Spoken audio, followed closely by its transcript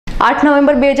8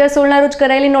 November 2016 રોજ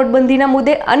કરાયેલી નોટબંધીના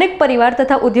મુદ્દે અનેક પરિવાર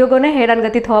તથા ઉદ્યોગોને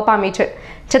હેરાનગતિ થવા પામી છે.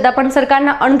 છતાં પણ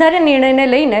સરકારના અણધાર્ય નિર્ણયને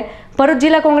લઈને ભરૂચ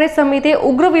જિલ્લા કોંગ્રેસ સમિતિએ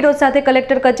ઉગ્ર વિરોધ સાથે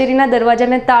કલેક્ટર કચેરીના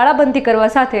દરવાજાને તાળાબંધી કરવા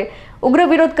સાથે ઉગ્ર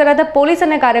વિરોધ કરાતા પોલીસ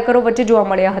અને કાર્યકરો વચ્ચે જોવા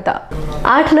મળ્યા હતા.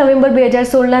 8 નવેમ્બર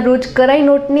 2016 રોજ કરાઈ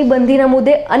નોટની બંધીના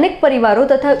મુદ્દે અનેક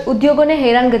પરિવારો તથા ઉદ્યોગોને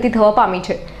હેરાનગતિ થવા પામી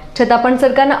છે. છતાં પણ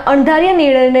સરકારના અણધાર્ય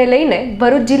નિર્ણયને લઈને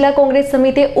ભરૂચ જિલ્લા કોંગ્રેસ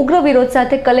સમિતિએ ઉગ્ર વિરોધ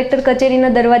સાથે કલેક્ટર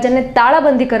કચેરીના દરવાજાને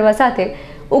તાળાબંધી કરવા સાથે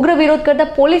ઉગ્ર વિરોધ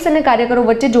કરતા પોલીસ અને કાર્યકરો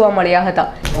વચ્ચે જોવા મળ્યા હતા.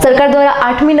 સરકાર દ્વારા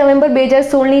 8મી નવેમ્બર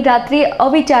 2016ની રાત્રિએ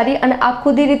અવિચારી અને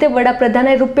આપખુદી રીતે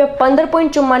વડાપ્રધાને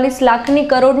 ₹15.44 લાખની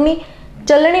કરોડની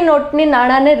ચલણી નોટની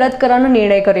નાણાંને રદ કરવાનો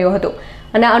નિર્ણય કર્યો હતો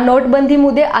અને આ નોટબંધી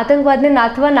મુદ્દે આતંકવાદને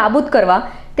નાથવા નાબૂદ કરવા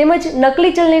તેમજ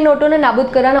નકલી ચલણી નોટોને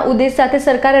નાબૂદ કરવાના ઉદ્દેશ સાથે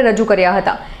સરકારે રજૂ કર્યા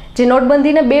હતા. જે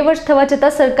નોટબંધીને 2 વર્ષ થવા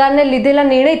છતાં સરકારને લીધેલા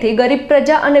નિર્ણયથી ગરીબ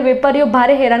પ્રજા અને વેપારીઓ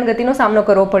ભારે હેરાનગતિનો સામનો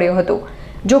કરવો પડ્યો હતો.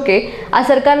 જોકે આ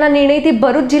સરકારના નિર્ણયથી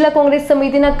ભરૂચ જિલ્લા કોંગ્રેસ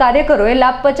સમિતિના કાર્યકરોએ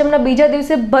લાભપંચમના બીજા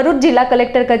દિવસે ભરૂચ જિલ્લા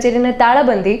કલેક્ટર કચેરીને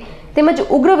તાળાબંધી તેમજ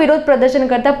ઉગ્ર વિરોધ પ્રદર્શન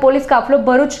કરતા પોલીસ કાફલો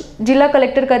ભરૂચ જિલ્લા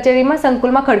કલેક્ટર કચેરીમાં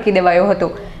સંકુલમાં ખડકી દેવાયો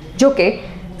હતો. જોકે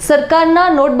સરકારના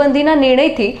નોટબંધીના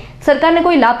નિર્ણયથી સરકારને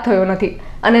કોઈ લાભ થયો નથી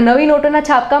અને નવી નોટોના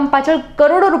છાપકામ પાછળ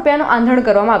કરોડો રૂપિયાનું આંધણ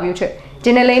કરવામાં આવ્યું છે.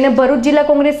 જેને લઈને ભરૂચ જિલ્લા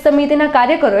કોંગ્રેસ સમિતિના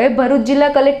કાર્યકરોએ ભરૂચ જિલ્લા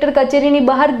કલેક્ટર કચેરીની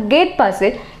બહાર ગેટ પાસે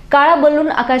કાળા બલૂન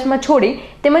આકાશમાં છોડી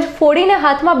તેમજ ફોડીને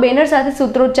હાથમાં બેનર સાથે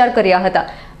સૂત્રોચ્ચાર કર્યા હતા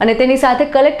અને તેની સાથે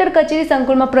કલેક્ટર કચેરી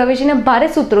સંકુલમાં પ્રવેશીને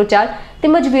ભારે સૂત્રોચ્ચાર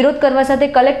તેમજ વિરોધ કરવા સાથે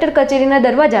કલેક્ટર કચેરીના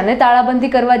દરવાજાને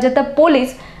તાળાબંધી કરવા જતા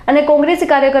પોલીસ અને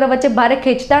કોંગ્રેસી કાર્યકરો વચ્ચે ભારે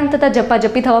ખેંચતાણ તથા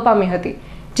ઝપાઝપી થવા પામી હતી.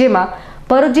 જેમાં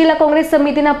ભરૂચ જિલ્લા કોંગ્રેસ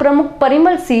સમિતિના પ્રમુખ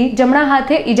પરિમલસિંહ જમણા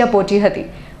હાથે ઈજા પહોંચી હતી.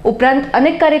 ઉપરાંત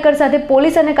અનેક કાર્યકર સાથે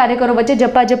પોલીસ અને કાર્યકરો વચ્ચે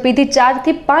ઝપાઝપીથી 4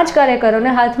 થી 5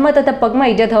 કાર્યકરોને હાથમાં તથા પગમાં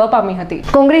ઈજા થવા પામી હતી.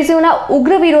 કોંગ્રેસીઓના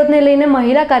ઉગ્ર વિરોધને લઈને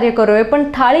મહિલા કાર્યકરોએ પણ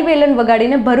થાળી વેલણ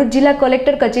વગાડીને ભરૂચ જિલ્લા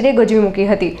કલેક્ટર કચેરીએ ગજવી મૂકી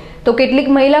હતી. તો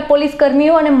કેટલીક મહિલા પોલીસ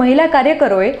કર્મીઓ અને મહિલા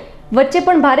કાર્યકરોએ વચ્ચે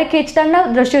પણ ભારે ખેંચતાણના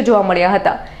દ્રશ્યો જોવા મળ્યા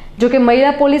હતા. જોકે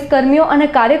મહિલા પોલીસ કર્મીઓ અને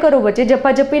કાર્યકરો વચ્ચે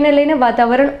ઝપાઝપીને લઈને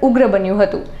વાતાવરણ ઉગ્ર બન્યું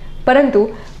હતું. પરંતુ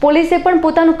પોલીસે પણ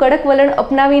પોતાનું કડક વલણ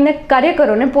અપનાવીને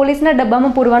કાર્યકરોને પોલીસના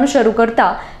ડબ્બામાં પૂરવાનું શરૂ કરતા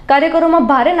કાર્યકરોમાં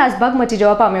ભારે નાસભાગ મચી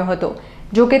જવા પામ્યો હતો.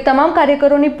 જોકે તમામ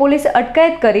કાર્યકરોની પોલીસે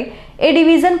અટકાયત કરી એ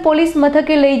ડિવિઝન પોલીસ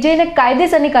મથકે લઈ જઈને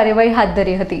કાયદેસરની કાર્યવાહી હાથ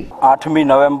ધરી હતી. 8મી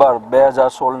નવેમ્બર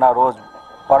 2016ના રોજ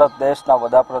ભારત દેશના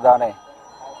વડાપ્રધાને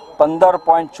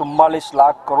 15.44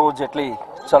 લાખ કરોડ જેટલી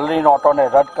ચલણી નોટોને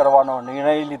રદ કરવાનો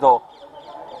નિર્ણય લીધો.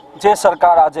 જે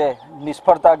સરકાર આજે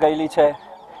નિષ્ફળતા ગયેલી છે,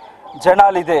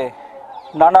 જેના લીધે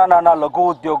નાના લઘુ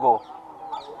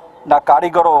ઉદ્યોગોના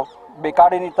કારીગરો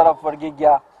બેકારીની તરફ વળગી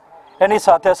ગયા. એની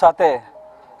સાથે સાથે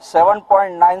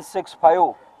 7.965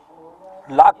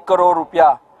 લાખ કરોડ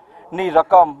રૂપિયાની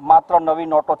રકમ માત્ર નવી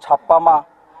નોટો છાપવામાં,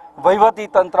 વહીવટી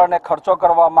તંત્રને ખર્ચો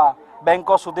કરવામાં,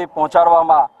 બેંકો સુધી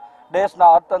પહોંચાડવામાં,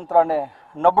 દેશના અર્થતંત્રને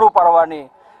નબળું પાડવાની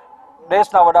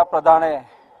દેશના વડાપ્રધાને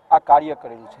આ કાર્ય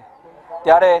કરેલું છે.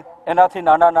 ત્યારે એનાથી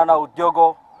નાના ઉદ્યોગો,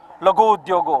 લઘુ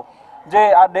ઉદ્યોગો, જે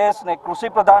આ દેશને કૃષિ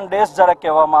પ્રધાન દેશ જ્યારે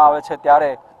કહેવામાં આવે છે,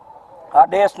 ત્યારે આ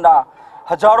દેશના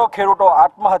હજારો ખેડૂતો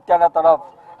આત્મહત્યાના તરફ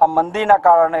આ મંદીના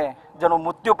કારણે જેનું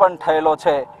મૃત્યુ પણ થયેલો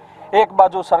છે. એક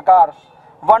બાજુ સરકાર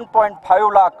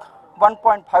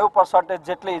 1.5%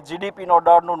 જેટલી જીડીપીનો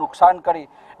દરનું નુકસાન કરી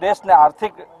દેશને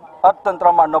આર્થિક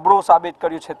અર્થતંત્રમાં નબળું સાબિત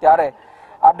કર્યું છે. ત્યારે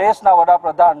આ દેશના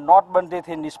વડાપ્રધાન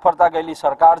નોટબંધીથી નિષ્ફળતા ગયેલી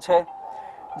સરકાર છે.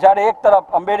 જ્યારે એક તરફ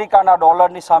અમેરિકાના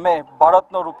ડોલરની સામે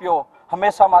ભારતનો રૂપિયો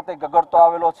હંમેશા માટે ગગડતો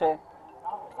આવેલો છે,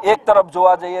 એક તરફ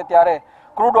જોવા જઈએ ત્યારે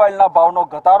ક્રૂડ ઓઇલના ભાવનો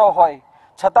ઘટાડો હોય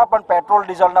છતાં પણ પેટ્રોલ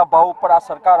ડીઝલના ભાવ ઉપર આ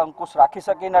સરકાર અંકુશ રાખી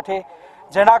શકી નથી.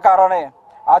 જેના કારણે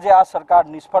આજે આ સરકાર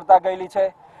નિષ્ફળતા ગયેલી છે.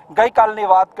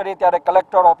 ગઈકાલની વાત કરી ત્યારે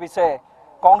કલેક્ટર ઓફિસે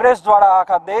કોંગ્રેસ દ્વારા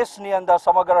આખા દેશની અંદર,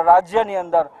 સમગ્ર રાજ્યની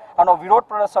અંદર આનો વિરોધ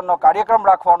પ્રદર્શનનો કાર્યક્રમ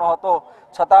રાખવાનો હતો,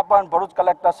 છતાં પણ ભરૂચ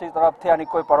કલેક્ટરશ્રી તરફથી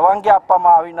આની કોઈ પરવાનગી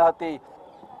આપવામાં આવી ન હતી.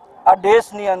 આ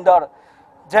દેશની અંદર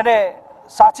જેને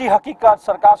સાચી હકીકત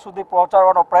સરકાર સુધી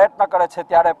પહોંચાડવાનો પ્રયત્ન કરે છે,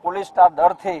 ત્યારે પોલીસના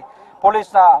ડરથી,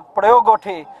 પોલીસના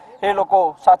પ્રયોગોથી એ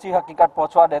લોકો સાચી હકીકત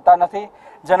પહોંચવા દેતા નથી.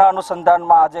 જેના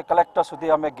અનુસંધાનમાં આજે કલેક્ટર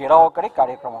સુધી અમે ઘેરાવો કરી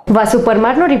કાર્યક્રમો. વાસુ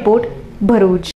પરમારનો રિપોર્ટ, ભરૂચ.